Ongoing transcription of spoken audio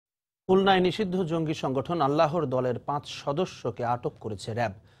খুলনায় নিষিদ্ধ জঙ্গি সংগঠন আল্লাহর দলের ৫ সদস্যকে আটক করেছে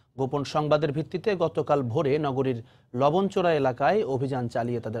র্যাব। গোপন সংবাদের ভিত্তিতে গতকাল ভোরে নগরীর লবনচোরা এলাকায় অভিযান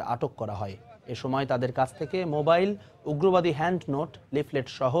চালিয়ে তাদের আটক করা হয়। এ সময় তাদের কাছ থেকে মোবাইল, উগ্রবাদী হ্যান্ড নোট, লিফলেট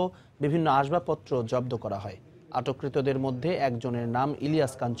সহ বিভিন্ন আসবাবপত্র জব্দ করা হয়। আটককৃতদের মধ্যে একজনের নাম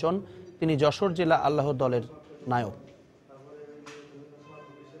ইলিয়াস কাঞ্চন, তিনি যশোর জেলা আল্লাহর দলের নায়ক।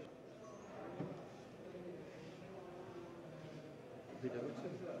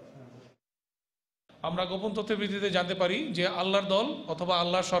 আমরা গোপন তথ্যের ভিত্তিতে জানতে পারি যে আল্লাহর দল অথবা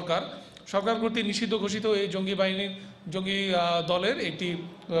আল্লাহর সরকার কর্তৃক নিষিদ্ধ ঘোষিত এই জঙ্গি দলের একটি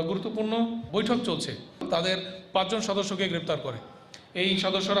গুরুত্বপূর্ণ বৈঠক চলছে। তাদের ৫ জন সদস্যকে গ্রেপ্তার করে। এই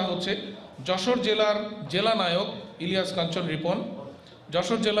সদস্যরা হচ্ছে যশোর জেলার জেলা নায়ক ইলিয়াস কাঞ্চন রিপন,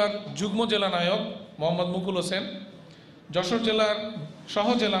 যশোর জেলার যুগ্ম জেলা নায়ক মোহাম্মদ মুকুল হোসেন, যশোর জেলার সহ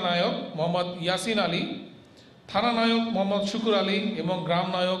জেলা নায়ক মোহাম্মদ ইয়াসিন আলী, থানা নায়ক মোহাম্মদ শুকুর আলী এবং গ্রাম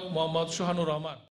নায়ক মোহাম্মদ সোহানুর রহমান।